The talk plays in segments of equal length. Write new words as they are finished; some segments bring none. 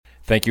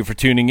Thank you for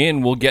tuning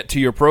in. We'll get to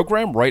your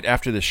program right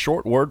after this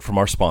short word from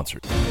our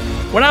sponsors.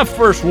 When I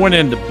first went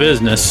into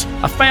business,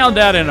 I found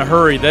out in a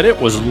hurry that it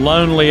was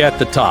lonely at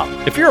the top.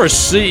 If you're a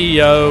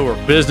CEO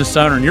or business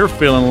owner and you're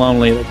feeling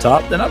lonely at the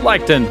top, then I'd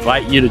like to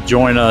invite you to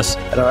join us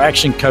at our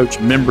Action Coach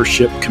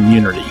membership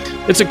community.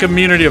 It's a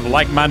community of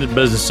like-minded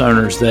business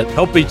owners that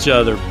help each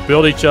other,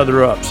 build each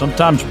other up,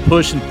 sometimes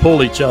push and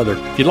pull each other.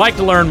 If you'd like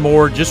to learn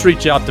more, just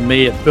reach out to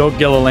me at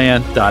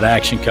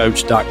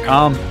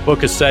philgilliland.actioncoach.com,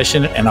 book a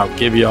session, and I'll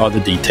give you all the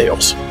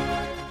details.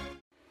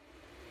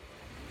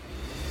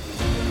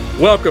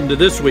 Welcome to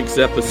this week's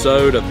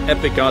episode of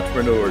Epic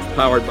Entrepreneurs,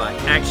 powered by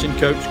Action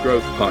Coach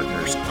Growth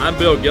Partners. I'm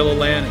Bill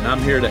Gilliland, and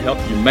I'm here to help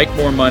you make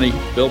more money,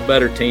 build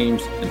better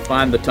teams, and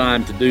find the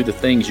time to do the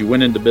things you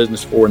went into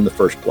business for in the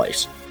first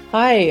place.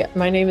 Hi,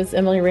 my name is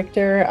Emily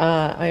Richter.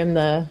 I am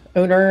the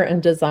owner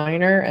and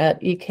designer at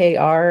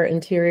EKR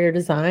Interior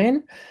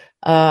Design.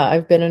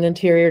 I've been an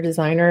interior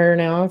designer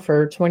now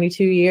for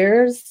 22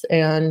 years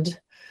and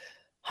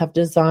have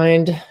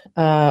designed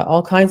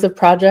all kinds of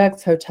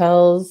projects,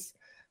 hotels,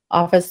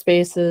 office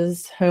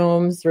spaces,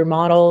 homes,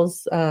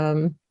 remodels,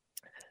 and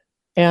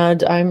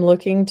I'm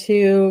looking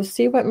to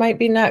see what might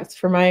be next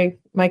for my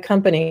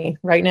company.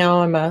 Right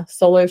now, I'm a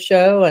solo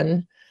show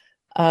and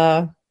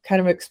kind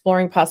of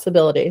exploring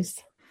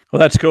possibilities. Well,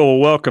 that's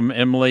cool. Welcome,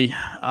 Emily.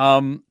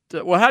 Well,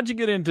 how'd you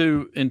get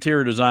into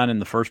interior design in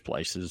the first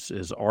place?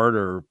 Is art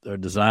or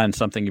design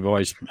something you've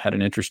always had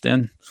an interest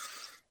in?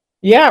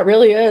 Yeah, it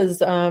really is.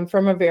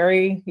 From a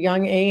very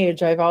young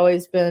age, I've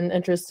always been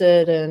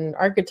interested in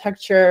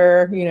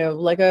architecture. You know,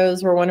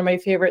 Legos were one of my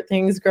favorite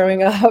things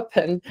growing up.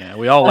 And yeah,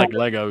 we all like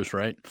Legos,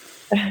 right?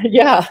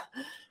 Yeah.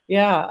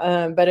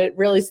 But it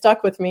really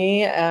stuck with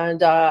me.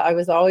 And I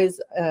was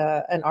always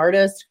an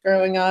artist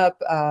growing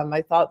up.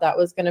 I thought that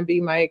was going to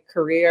be my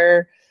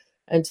career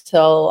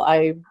until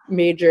I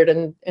majored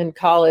in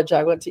college.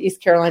 I went to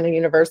East Carolina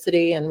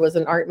University and was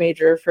an art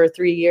major for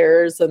 3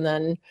 years. And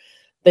then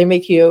they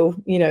make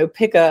you,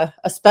 pick a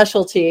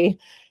specialty.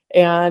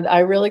 And I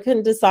really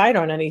couldn't decide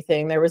on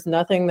anything. There was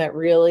nothing that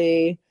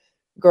really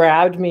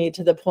grabbed me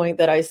to the point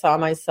that I saw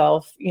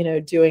myself,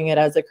 doing it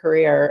as a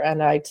career.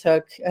 And I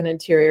took an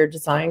interior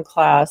design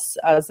class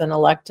as an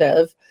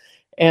elective,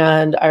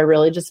 and I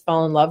really just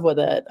fell in love with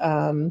it.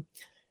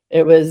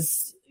 It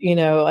was,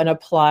 an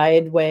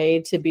applied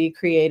way to be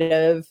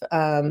creative.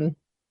 And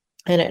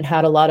it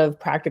had a lot of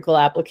practical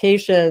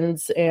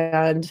applications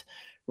and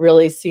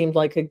really seemed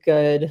like a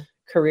good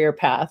career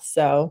path.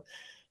 So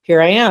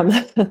here I am.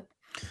 Well,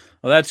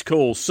 that's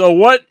cool. So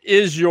what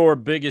is your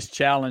biggest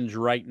challenge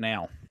right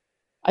now?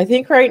 I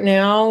think right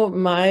now,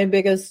 my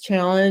biggest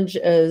challenge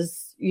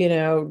is,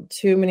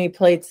 too many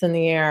plates in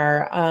the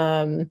air.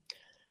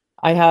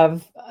 I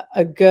have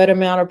a good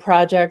amount of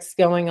projects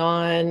going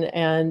on,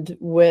 and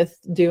with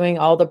doing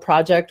all the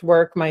project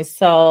work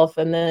myself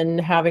and then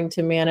having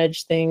to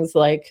manage things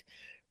like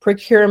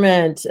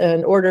procurement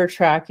and order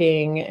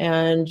tracking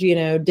and,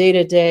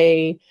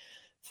 day-to-day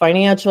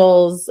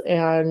financials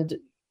and,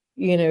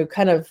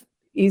 kind of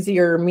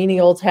easier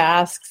menial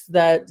tasks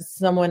that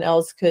someone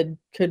else could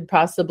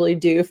possibly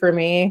do for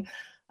me.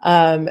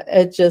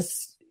 It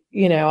just,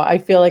 I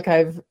feel like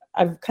I've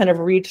kind of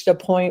reached a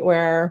point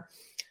where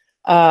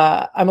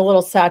I'm a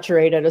little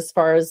saturated as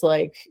far as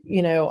I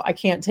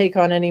can't take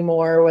on any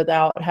more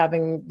without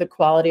having the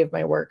quality of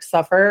my work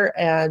suffer,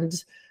 and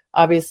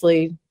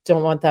obviously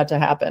don't want that to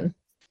happen.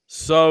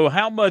 So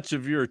how much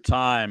of your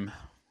time,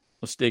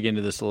 let's dig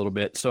into this a little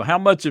bit. So how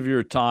much of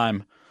your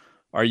time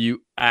are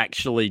you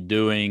actually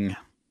doing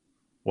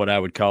what I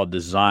would call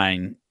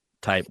design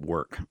type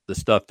work, the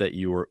stuff that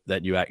you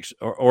actually,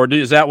 or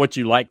is that what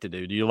you like to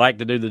do? Do you like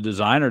to do the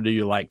design, or do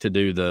you like to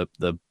do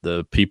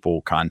the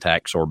people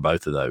contacts, or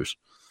both of those?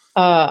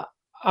 I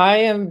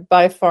am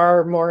by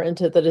far more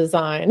into the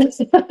design.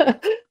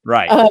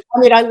 Right.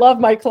 I love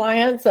my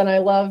clients and I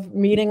love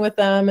meeting with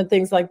them and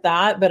things like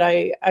that. But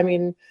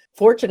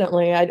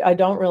fortunately, I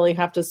don't really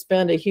have to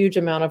spend a huge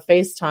amount of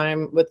face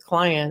time with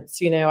clients.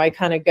 I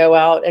kind of go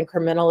out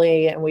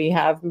incrementally and we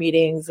have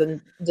meetings and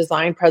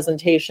design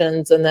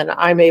presentations, and then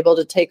I'm able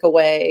to take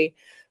away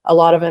a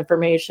lot of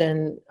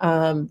information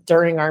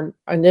during our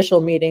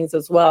initial meetings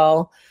as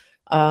well,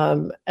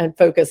 and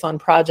focus on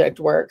project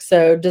work.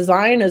 So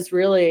design is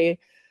really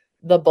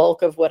the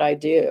bulk of what I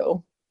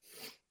do.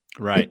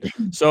 Right.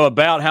 So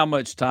about how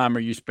much time are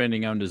you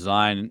spending on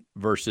design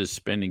versus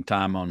spending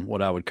time on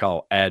what I would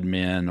call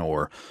admin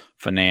or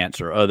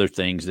finance or other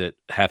things that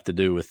have to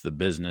do with the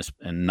business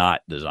and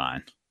not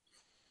design?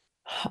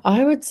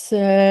 I would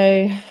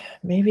say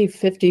maybe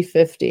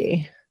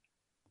 50-50,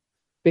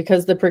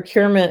 because the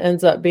procurement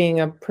ends up being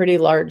a pretty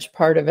large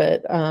part of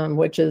it,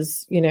 which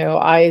is,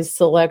 I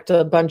select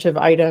a bunch of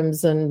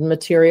items and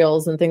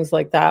materials and things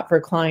like that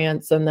for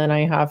clients. And then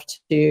I have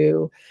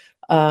to,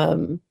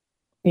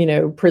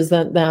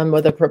 present them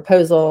with a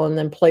proposal and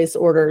then place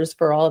orders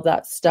for all of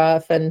that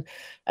stuff. And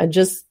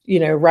just,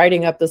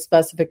 writing up the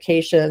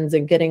specifications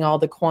and getting all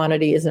the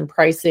quantities and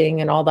pricing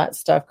and all that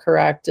stuff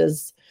correct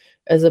is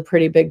a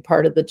pretty big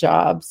part of the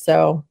job.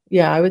 So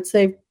yeah, I would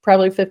say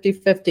probably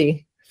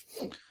 50-50.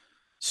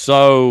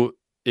 So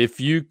if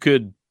you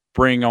could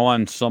bring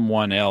on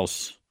someone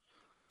else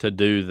to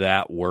do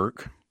that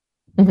work,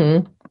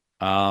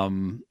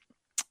 Mm-hmm.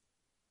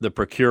 The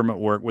procurement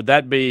work,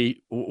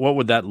 what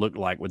would that look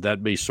like? Would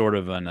that be sort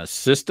of an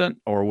assistant,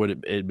 or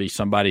would it be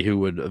somebody who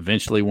would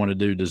eventually want to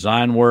do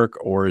design work,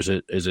 or is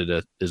it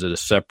a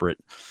separate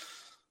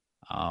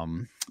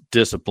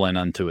discipline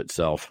unto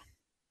itself?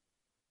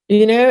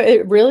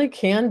 It really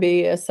can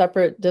be a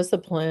separate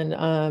discipline.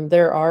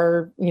 There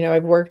are,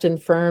 I've worked in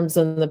firms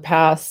in the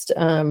past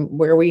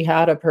where we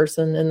had a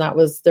person and that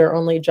was their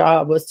only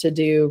job was to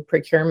do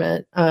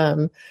procurement.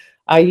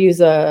 I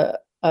use a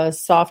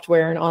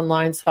software, an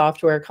online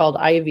software called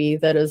Ivy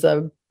that is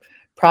a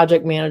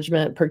project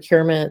management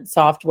procurement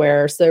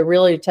software. So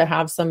really to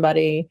have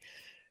somebody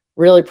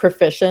really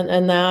proficient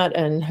in that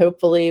and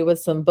hopefully with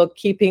some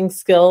bookkeeping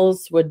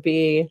skills would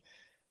be,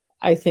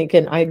 I think,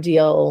 an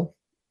ideal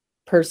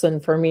person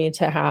for me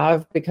to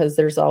have, because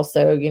there's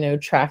also,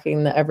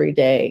 tracking the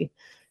everyday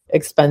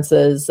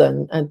expenses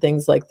and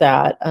things like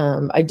that.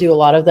 I do a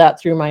lot of that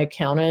through my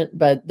accountant,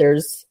 but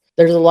there's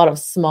a lot of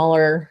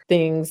smaller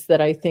things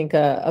that I think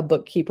a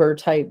bookkeeper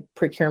type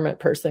procurement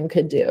person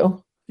could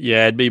do.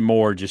 Yeah, it'd be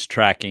more just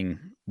tracking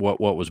what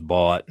was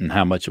bought and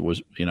how much it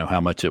was,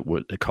 how much it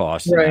would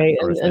cost, right? And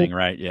that sort of thing,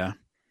 right? Yeah.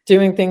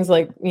 Doing things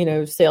like,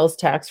 sales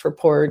tax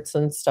reports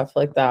and stuff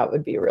like that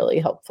would be really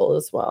helpful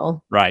as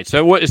well. Right.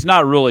 So it's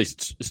not really,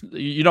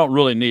 you don't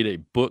really need a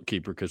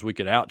bookkeeper because we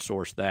could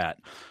outsource that.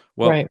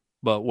 Right.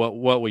 But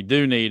what we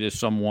do need is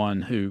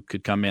someone who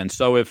could come in.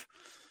 So if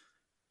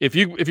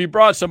you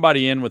brought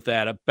somebody in with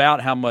that,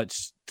 about how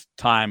much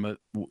time,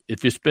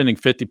 if you're spending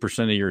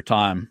 50% of your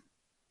time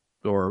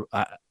or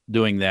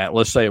doing that,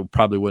 let's say it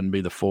probably wouldn't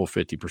be the full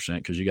 50%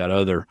 because you got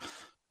other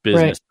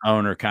business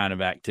owner kind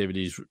of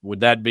activities,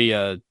 would that be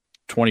a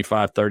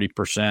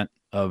 25-30%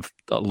 of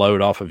the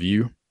load off of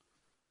you?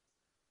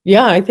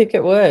 Yeah, I think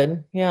it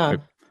would. Yeah.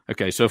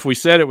 Okay. So if we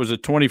said it was a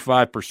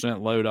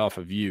 25% load off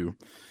of you,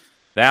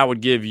 that would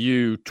give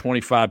you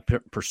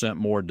 25%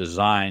 more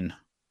design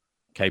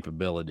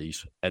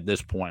capabilities at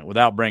this point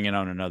without bringing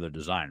on another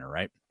designer,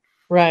 right?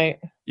 Right.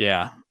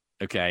 Yeah.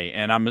 Okay.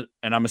 And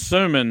I'm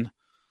assuming,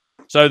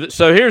 so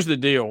here's the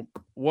deal.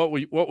 What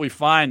we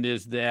find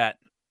is that,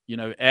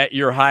 at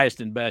your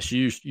highest and best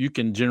use, you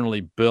can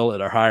generally bill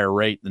at a higher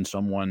rate than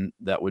someone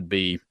that would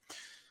be,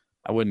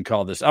 I would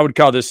call this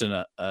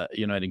an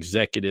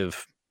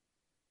executive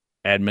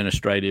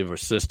administrative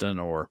assistant,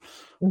 or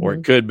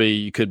it could be,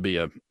 you could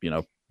be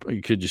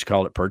you could just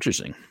call it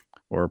purchasing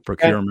or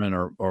procurement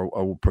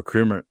or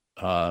procurement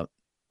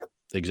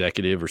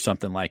executive or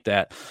something like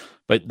that.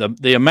 But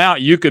the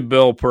amount you could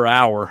bill per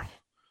hour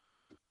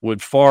would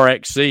far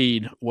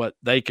exceed what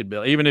they could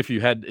bill, even if we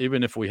had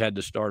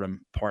to start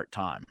them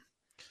part-time.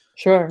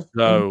 Sure.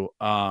 So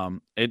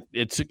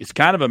it's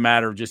kind of a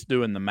matter of just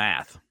doing the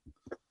math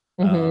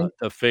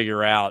to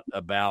figure out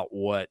about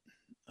what,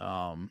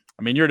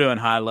 you're doing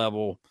high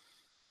level,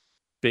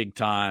 big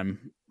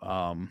time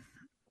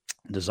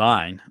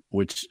design,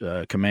 which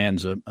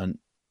commands a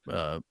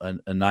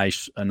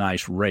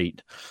nice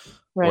rate,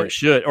 right.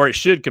 or it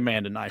should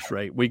command a nice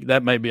rate.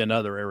 That may be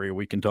another area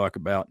we can talk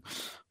about.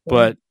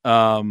 But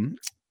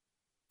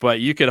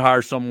you could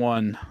hire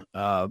someone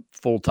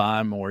full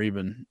time or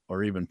even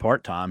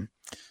part time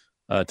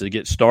to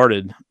get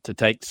started to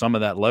take some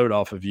of that load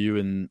off of you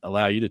and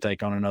allow you to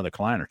take on another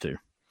client or two.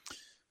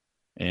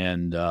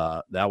 And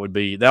that would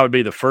be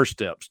the first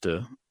steps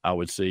to, I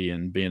would see,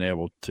 in being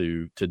able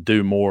to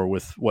do more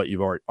with what you've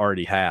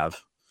already have.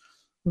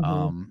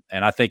 And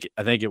I think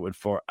it would,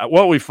 for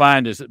what we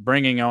find is that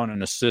bringing on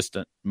an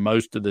assistant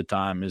most of the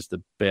time is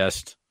the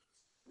best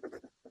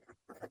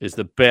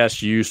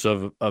use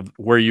of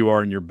where you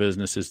are in your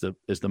business, is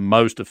the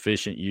most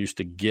efficient use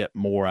to get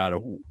more out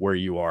of where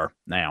you are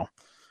now,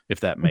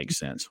 if that makes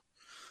sense.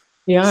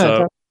 Yeah.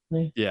 So,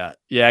 definitely.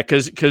 Yeah.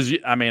 Cause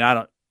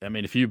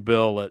if you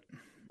bill at,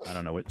 I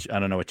don't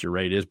know what your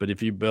rate is, but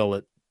if you bill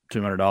at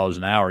 $200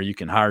 an hour, you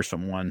can hire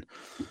someone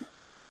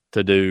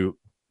to do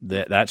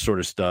that sort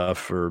of stuff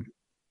for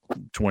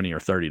 $20 or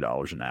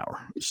 $30 an hour.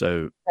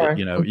 So,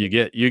 sure.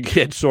 You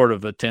get sort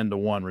of a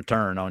 10-to-1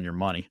 return on your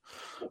money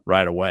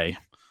right away,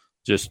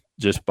 just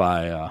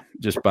by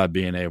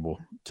being able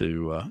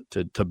to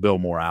bill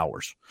more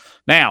hours.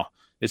 Now,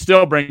 it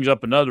still brings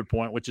up another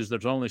point, which is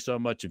there's only so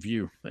much of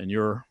you, and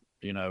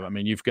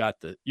you've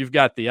got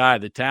the eye,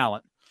 the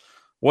talent.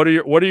 What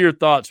are your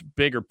thoughts,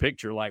 bigger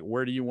picture? Like,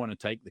 where do you want to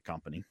take the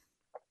company?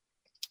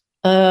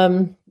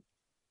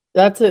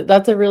 That's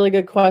a really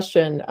good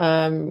question.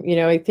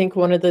 I think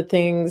one of the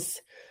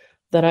things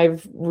that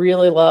I've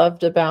really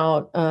loved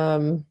about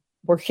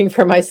working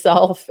for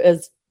myself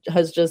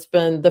has just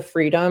been the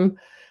freedom.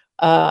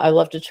 I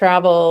love to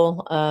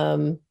travel.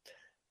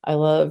 I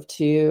love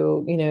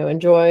to,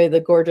 enjoy the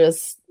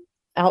gorgeous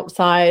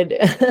outside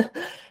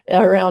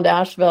around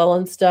Asheville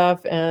and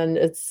stuff. And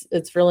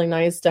it's really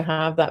nice to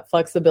have that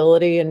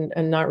flexibility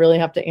and not really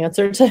have to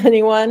answer to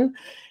anyone.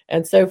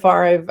 And so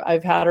far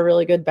I've had a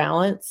really good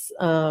balance.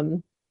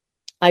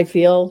 I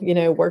feel,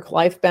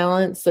 work-life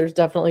balance. There's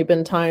definitely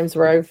been times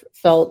where I've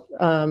felt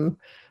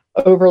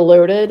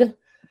overloaded.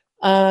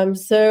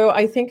 So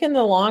I think in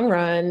the long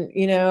run,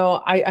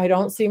 I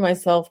don't see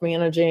myself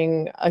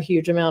managing a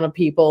huge amount of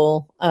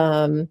people.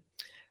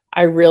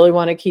 I really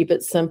want to keep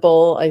it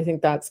simple. I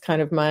think that's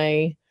kind of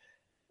my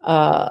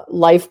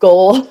life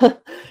goal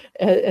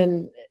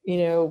and,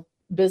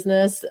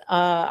 business.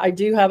 I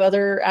do have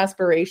other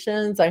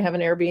aspirations. I have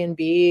an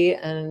Airbnb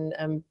and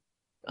I'm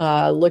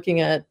looking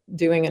at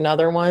doing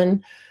another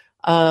one.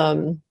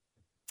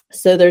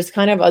 So there's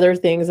kind of other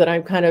things that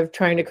I'm kind of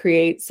trying to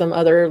create some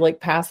other like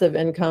passive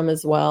income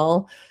as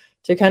well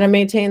to kind of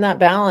maintain that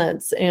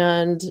balance.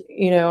 And,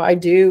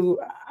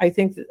 I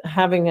think that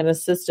having an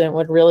assistant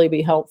would really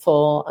be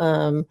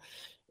helpful.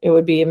 It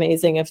would be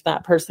amazing if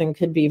that person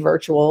could be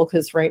virtual,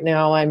 because right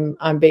now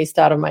I'm based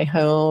out of my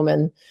home,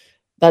 and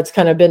that's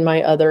kind of been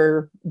my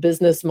other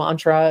business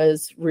mantra,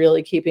 is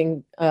really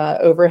keeping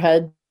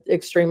overhead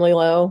extremely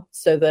low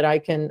so that I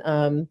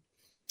can,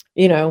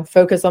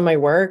 focus on my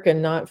work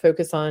and not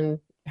focus on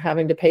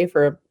having to pay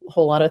for a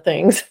whole lot of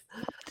things.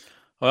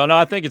 Well, no,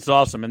 I think it's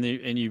awesome.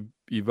 And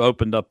you've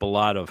opened up a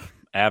lot of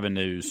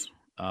avenues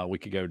we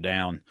could go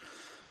down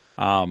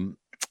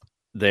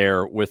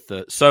there with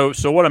the, so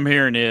what I'm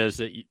hearing is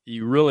that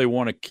you really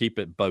want to keep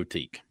it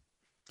boutique.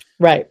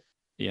 Right.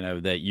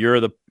 That you're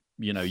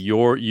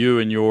you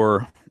and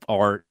your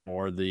art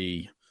or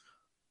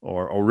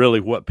really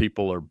what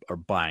people are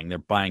buying. They're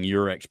buying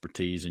your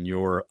expertise and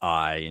your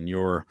eye and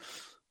your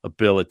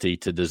ability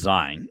to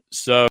design.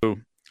 So,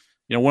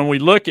 when we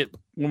look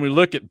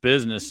at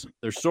business,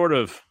 there's sort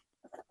of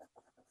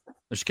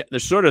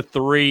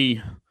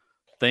three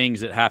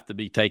things that have to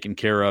be taken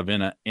care of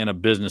in a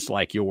business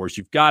like yours.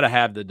 You've got to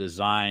have the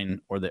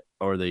design or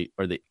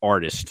the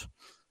artist.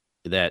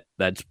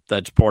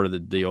 That's part of the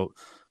deal.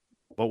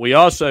 But we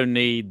also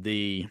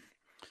need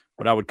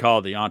what I would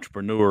call the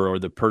entrepreneur, or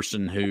the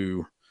person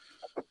who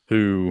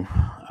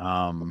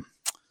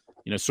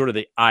sort of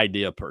the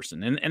idea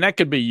person. And that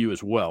could be you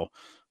as well.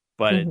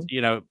 But,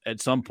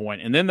 at some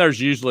point. And then there's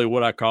usually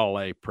what I call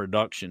a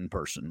production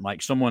person,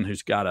 like someone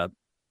who's got to,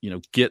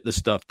 get the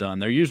stuff done.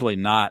 They're usually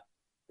not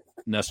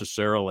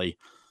necessarily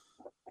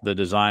the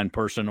design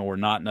person, or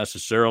not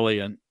necessarily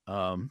an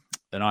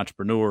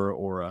entrepreneur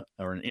or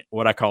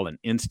what I call an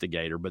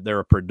instigator, but they're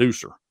a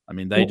producer. I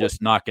mean, they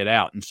just knock it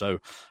out. And so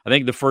I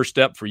think the first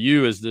step for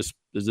you is this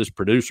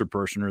producer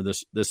person, or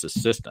this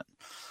assistant.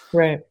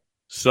 Right.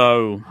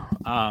 So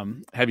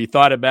have you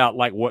thought about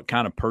like what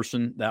kind of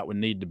person that would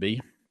need to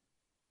be?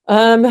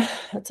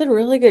 That's a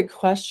really good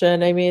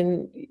question. I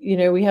mean,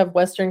 we have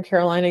Western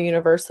Carolina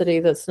University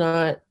that's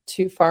not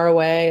too far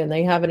away, and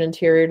they have an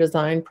interior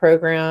design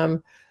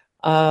program.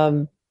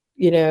 But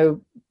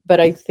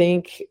I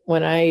think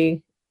when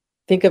I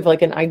think of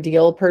like an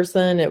ideal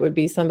person, it would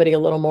be somebody a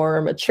little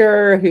more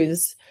mature,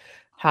 who's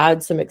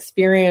had some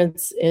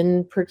experience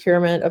in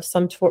procurement of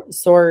some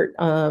sort.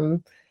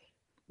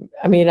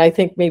 I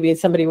think maybe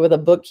somebody with a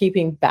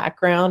bookkeeping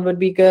background would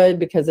be good,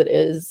 because it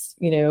is,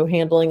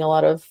 handling a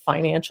lot of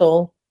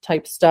financial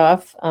type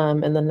stuff,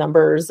 and the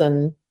numbers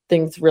and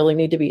things really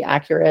need to be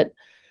accurate.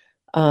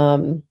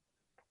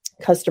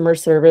 Customer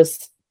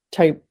service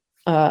type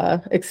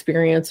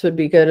experience would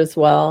be good as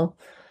well.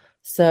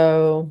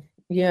 So,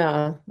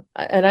 yeah.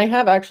 And I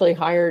have actually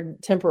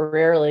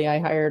I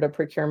hired a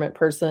procurement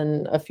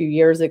person a few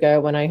years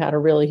ago when I had a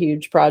really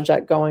huge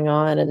project going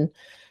on and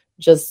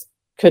just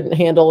couldn't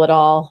handle it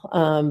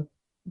all.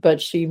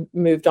 But she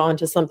moved on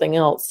to something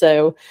else.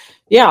 So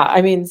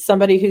yeah,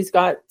 somebody who's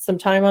got some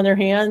time on their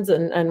hands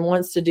and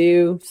wants to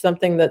do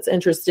something that's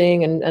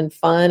interesting and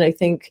fun, I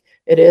think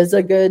it is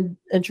a good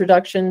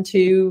introduction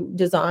to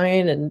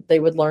design, and they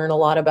would learn a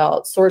lot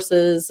about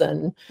sources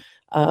and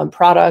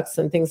products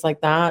and things like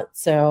that.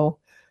 So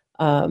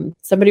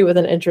somebody with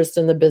an interest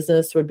in the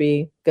business would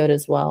be good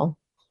as well.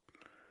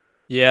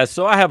 Yeah,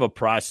 so I have a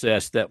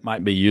process that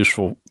might be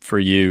useful for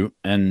you,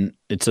 and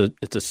it's a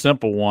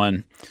simple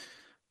one.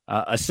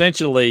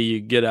 Essentially,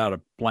 you get out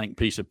a blank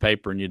piece of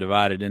paper and you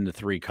divide it into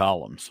 3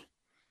 columns.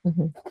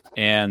 Mm-hmm.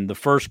 And the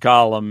first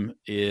column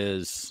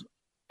is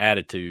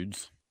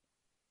attitudes.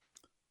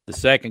 The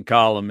second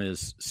column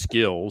is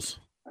skills.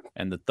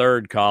 And the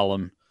third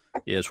column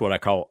is what I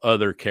call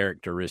other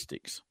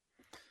characteristics.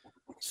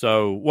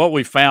 So what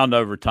we found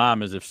over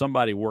time is if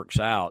somebody works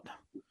out,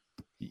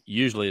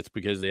 usually it's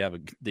because they have a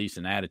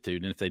decent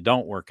attitude. And if they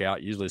don't work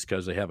out, usually it's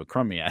because they have a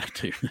crummy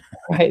attitude.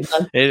 Right.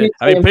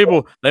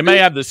 People, they may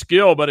have the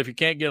skill, but if you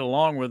can't get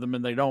along with them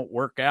and they don't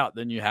work out,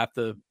 then you have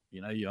to,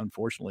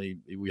 unfortunately,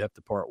 we have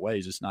to part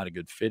ways. It's not a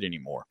good fit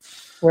anymore.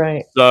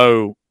 Right.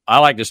 So I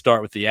like to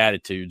start with the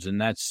attitudes, and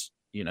that's,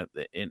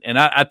 and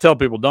I tell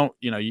people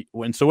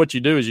so what you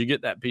do is you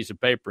get that piece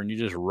of paper and you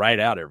just write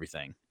out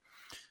everything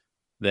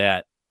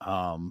that,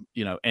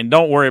 and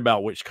don't worry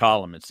about which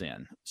column it's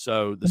in.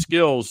 So the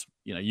skills,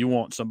 you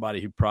want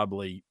somebody who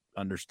probably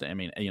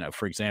understand.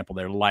 For example,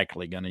 they're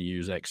likely going to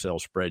use Excel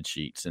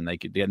spreadsheets, and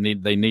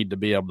they need to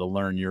be able to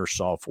learn your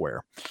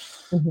software.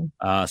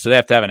 Mm-hmm. So they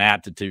have to have an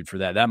aptitude for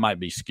that. That might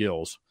be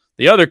skills.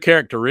 The other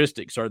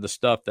characteristics are the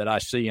stuff that I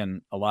see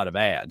in a lot of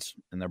ads,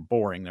 and they're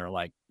boring. They're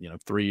like,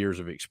 3 years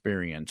of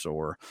experience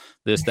or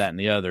this, that, and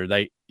the other.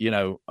 They,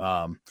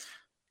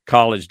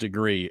 college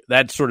degree,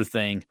 that sort of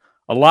thing.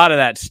 A lot of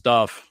that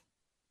stuff,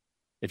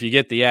 if you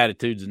get the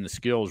attitudes and the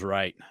skills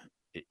right,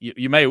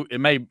 you may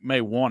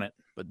want it,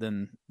 but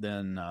then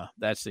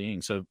that's the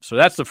thing. So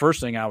that's the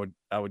first thing I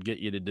would get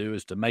you to do,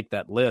 is to make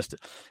that list,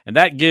 and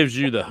that gives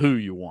you the who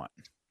you want.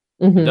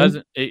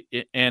 Doesn't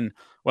it? And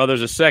well,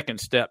 there's a second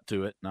step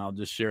to it, and I'll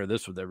just share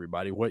this with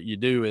everybody. What you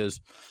do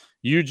is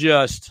you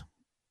just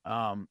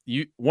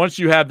once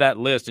you have that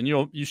list, and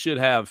you should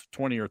have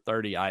 20 or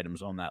 30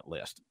 items on that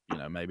list.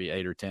 Maybe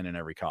 8 or 10 in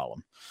every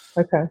column.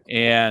 Okay.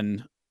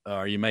 And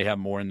you may have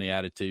more in the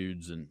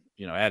attitudes, and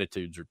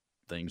attitudes are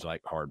things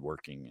like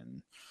hardworking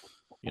and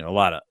a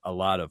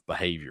lot of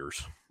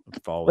behaviors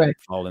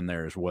fall in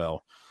there as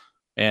well.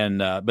 And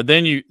but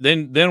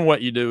then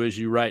what you do is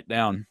you write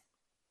down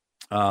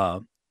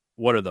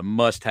what are the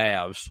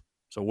must-haves.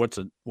 So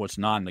what's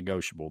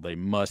non-negotiable? They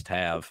must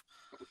have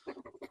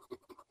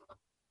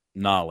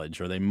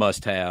knowledge, or they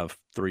must have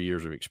 3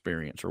 years of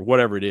experience, or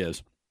whatever it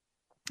is.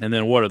 And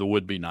then what are the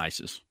would-be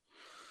nices?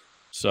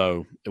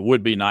 So it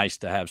would be nice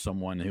to have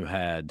someone who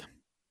had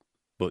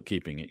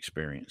bookkeeping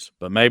experience,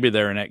 but maybe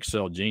they're an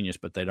Excel genius,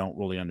 but they don't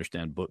really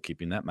understand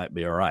bookkeeping. That might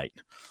be all right,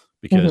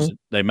 because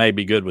they may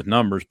be good with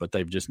numbers, but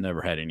they've just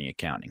never had any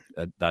accounting.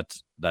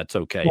 That's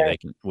okay. Yeah.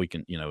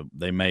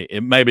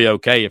 It may be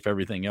okay if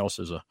everything else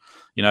is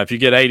if you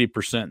get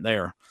 80%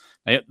 there.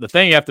 The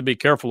thing you have to be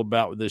careful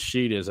about with this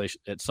sheet is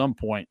at some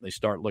point they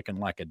start looking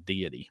like a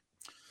deity.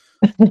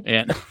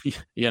 And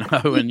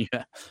and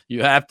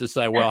you have to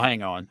say, well,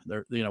 hang on,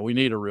 we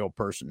need a real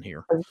person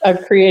here.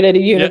 I've created a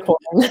unicorn.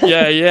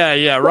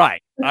 Yeah,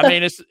 right. I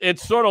mean,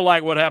 it's sort of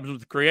like what happens with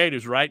the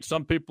creatives, right?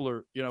 Some people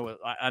are,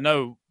 I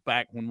know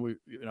back when we,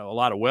 a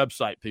lot of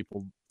website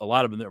people, a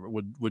lot of them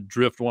would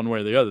drift one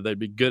way or the other. They'd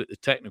be good at the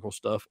technical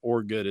stuff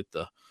or good at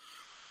the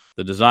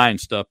design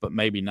stuff, but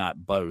maybe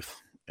not both.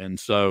 And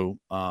so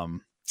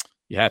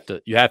you have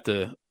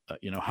to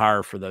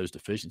hire for those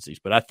deficiencies.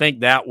 But I think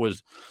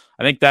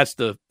that's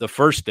the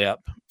first step.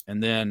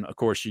 And then, of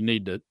course, you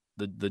need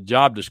the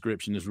job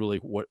description is really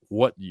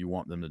what do you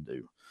want them to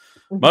do?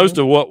 Most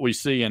of what we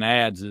see in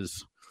ads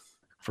is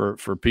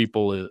for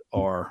people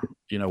are,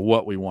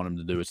 what we want them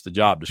to do. It's the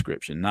job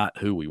description, not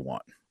who we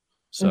want.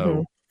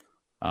 So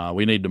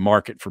we need to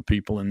market for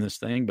people in this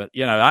thing. But,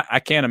 I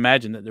can't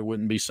imagine that there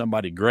wouldn't be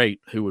somebody great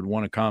who would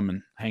want to come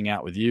and hang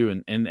out with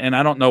you. And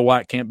I don't know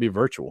why it can't be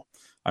virtual.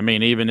 I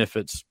mean, even if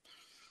it's,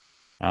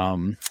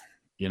 I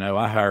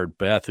hired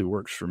Beth, who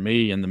works for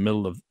me, in the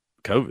middle of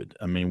COVID.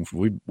 I mean,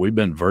 we've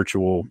been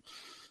virtual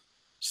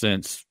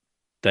since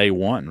day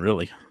one,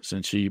 really,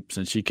 since she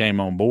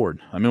came on board.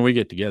 I mean, we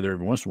get together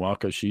every once in a while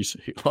because she's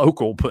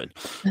local, but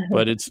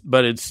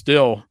it's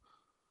still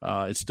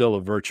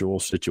a virtual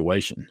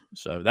situation.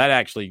 So that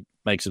actually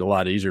makes it a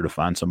lot easier to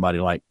find somebody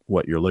like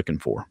what you're looking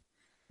for.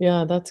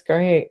 Yeah, that's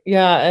great.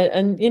 Yeah.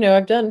 And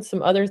I've done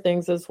some other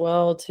things as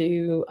well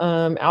to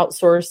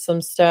outsource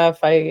some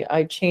stuff.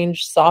 I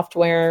changed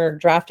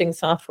drafting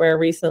software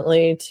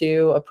recently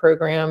to a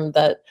program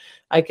that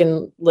I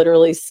can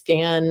literally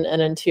scan an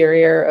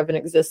interior of an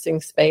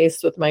existing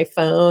space with my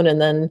phone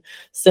and then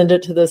send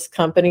it to this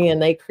company,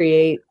 and they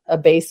create a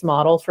base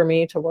model for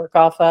me to work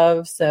off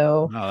of.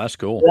 So that's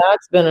cool.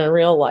 That's been a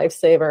real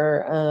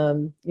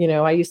lifesaver.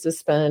 I used to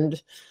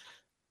spend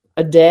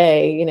a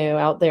day,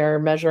 out there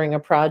measuring a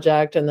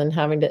project and then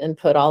having to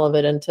input all of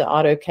it into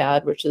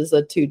AutoCAD, which is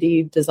a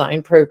 2D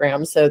design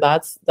program. So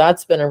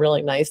that's been a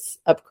really nice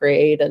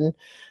upgrade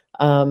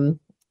and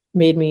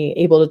made me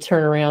able to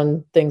turn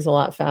around things a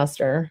lot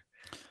faster.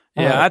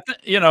 Yeah,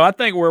 I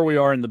think where we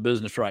are in the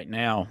business right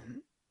now,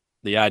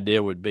 the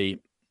idea would be,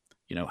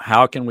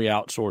 how can we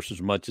outsource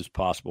as much as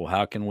possible?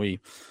 How can we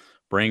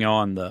bring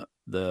on the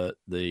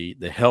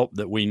help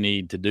that we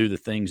need to do the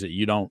things that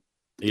you don't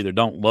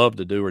love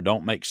to do or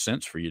don't make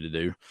sense for you to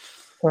do,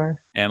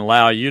 sure, and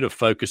allow you to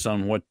focus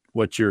on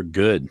what you're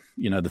good,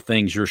 the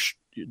things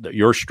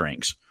your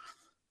strengths.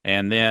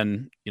 And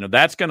then,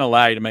 that's going to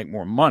allow you to make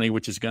more money,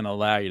 which is going to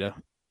allow you to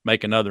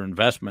make another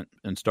investment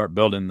and start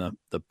building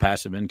the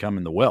passive income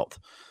and the wealth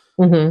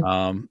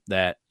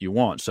that you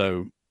want.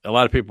 So a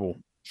lot of people,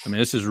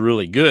 this is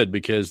really good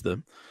because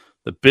the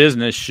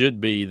business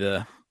should be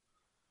the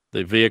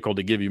vehicle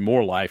to give you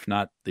more life,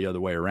 not the other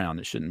way around.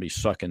 It shouldn't be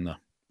sucking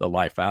the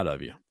life out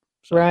of you.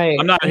 So right.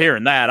 I'm not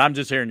hearing that. I'm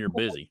just hearing you're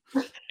busy.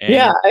 And,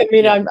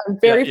 I'm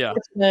very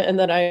fortunate in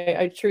that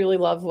I truly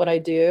love what I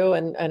do.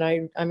 And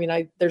I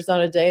there's not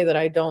a day that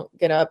I don't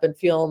get up and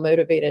feel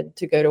motivated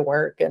to go to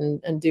work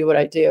and do what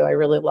I do. I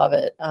really love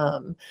it.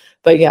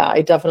 But yeah,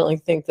 I definitely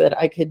think that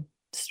I could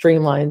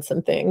streamline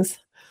some things.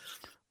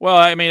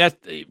 Well,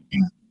 you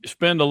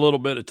spend a little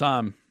bit of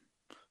time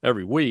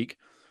every week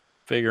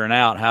figuring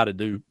out how to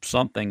do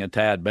something a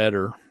tad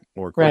better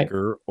or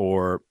quicker,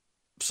 or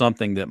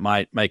something that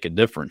might make a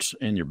difference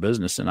in your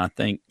business. And I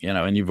think,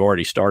 and you've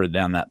already started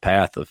down that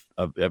path of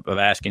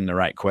asking the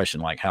right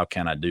question, like, how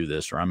can I do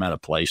this? Or I'm at a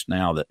place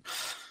now that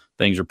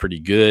things are pretty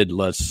good.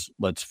 Let's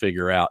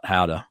figure out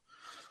how to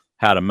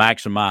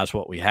maximize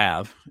what we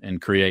have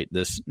and create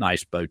this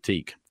nice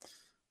boutique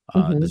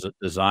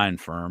design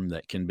firm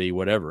that can be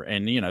whatever.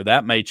 And,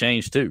 that may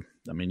change too.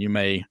 I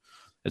mean,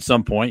 at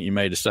some point you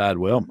may decide,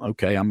 well,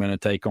 okay, I'm going to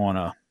take on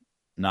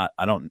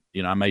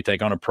I may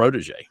take on a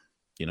protege,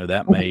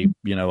 that may,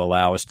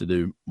 allow us to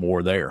do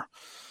more there.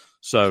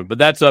 So, but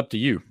that's up to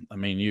you. I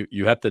mean,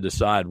 you have to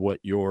decide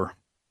what your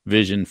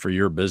vision for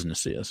your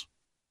business is.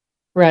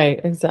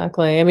 Right,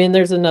 exactly. I mean,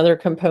 there's another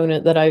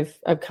component that I've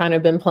kind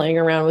of been playing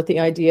around with, the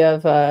idea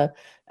of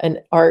an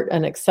art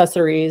and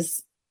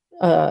accessories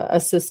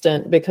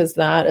assistant, because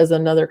that is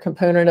another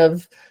component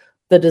of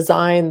the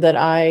design that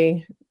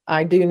I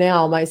do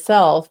now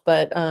myself.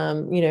 But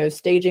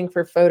staging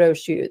for photo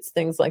shoots,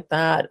 things like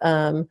that.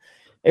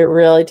 It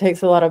really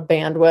takes a lot of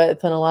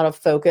bandwidth and a lot of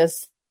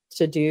focus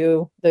to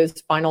do those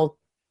final,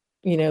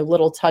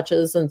 little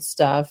touches and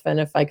stuff. And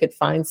if I could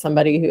find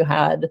somebody who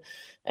had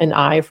an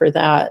eye for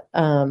that,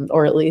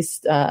 or at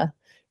least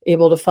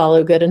able to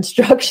follow good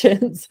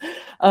instructions,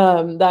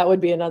 that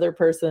would be another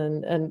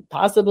person. And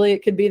possibly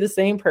it could be the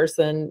same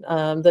person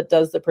that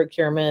does the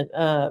procurement,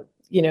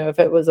 if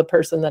it was a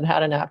person that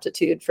had an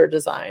aptitude for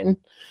design.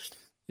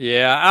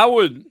 Yeah, I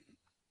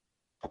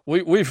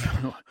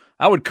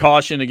would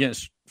caution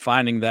against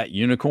finding that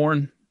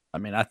unicorn. I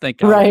mean, I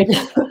think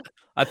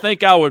I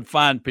think I would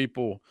find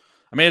people.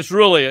 I mean, it's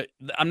really,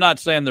 I'm not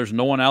saying there's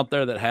no one out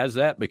there that has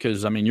that,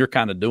 because, I mean, you're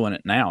kind of doing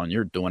it now and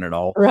you're doing it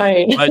all.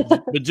 Right.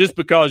 But just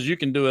because you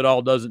can do it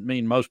all doesn't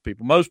mean most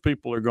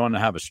people are going to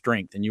have a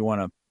strength, and you want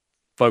to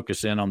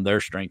focus in on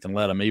their strength and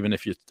let them, even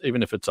if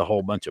it's a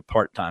whole bunch of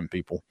part-time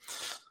people,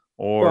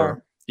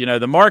 or,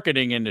 the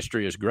marketing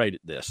industry is great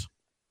at this.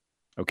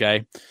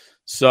 Okay.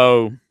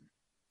 So,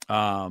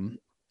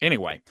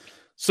 anyway,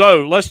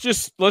 so let's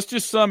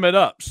just sum it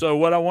up. So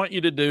what I want you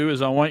to do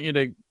is I want you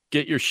to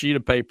get your sheet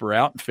of paper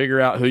out and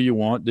figure out who you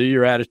want, do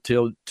your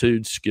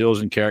attitude,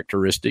 skills, and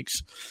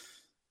characteristics,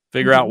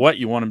 figure out what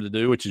you want them to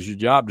do, which is your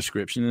job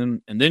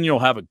description. And then you'll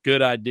have a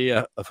good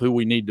idea of who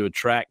we need to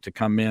attract to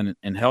come in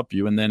and help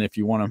you. And then if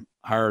you want to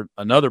hire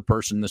another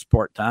person that's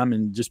part-time,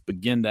 and just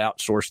begin to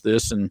outsource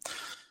this and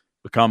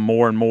become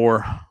more and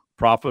more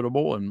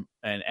profitable. And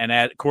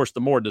of course,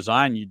 the more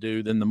design you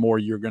do, then the more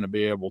you're going to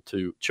be able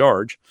to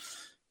charge,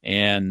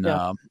 and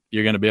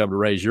you're going to be able to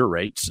raise your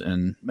rates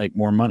and make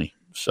more money.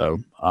 So,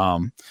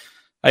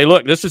 hey,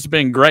 look, this has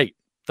been great.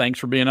 Thanks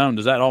for being on.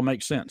 Does that all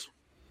make sense?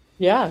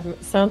 Yeah,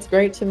 sounds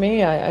great to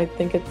me. I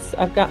think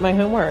I've got my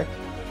homework.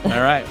 All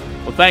right.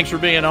 Well, thanks for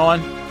being on.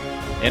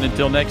 And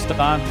until next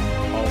time,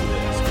 all the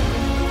best.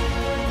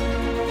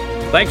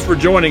 Thanks for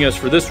joining us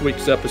for this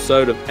week's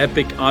episode of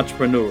Epic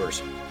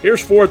Entrepreneurs.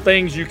 Here's 4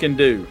 things you can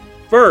do.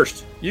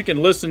 First, you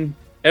can listen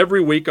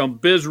every week on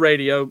Biz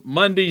Radio,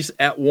 Mondays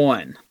at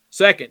 1.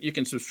 Second, you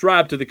can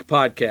subscribe to the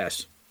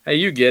podcast. Hey,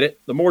 you get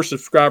it. The more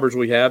subscribers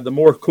we have, the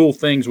more cool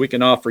things we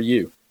can offer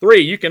you. 3,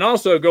 you can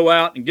also go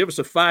out and give us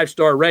a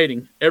 5-star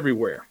rating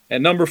everywhere.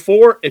 And number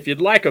 4, if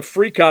you'd like a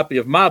free copy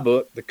of my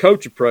book, The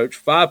Coach Approach,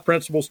 5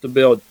 Principles to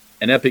Build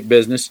an Epic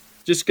Business,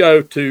 just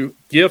go to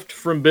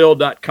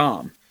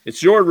giftfrombill.com.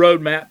 It's your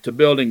roadmap to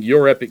building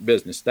your epic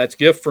business. That's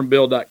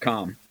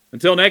giftfrombill.com.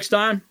 Until next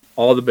time,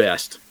 all the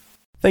best.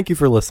 Thank you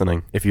for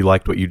listening. If you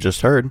liked what you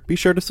just heard, be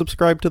sure to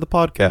subscribe to the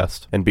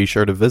podcast, and be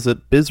sure to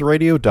visit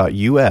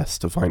bizradio.us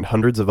to find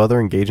hundreds of other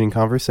engaging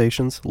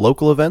conversations,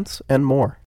 local events, and more.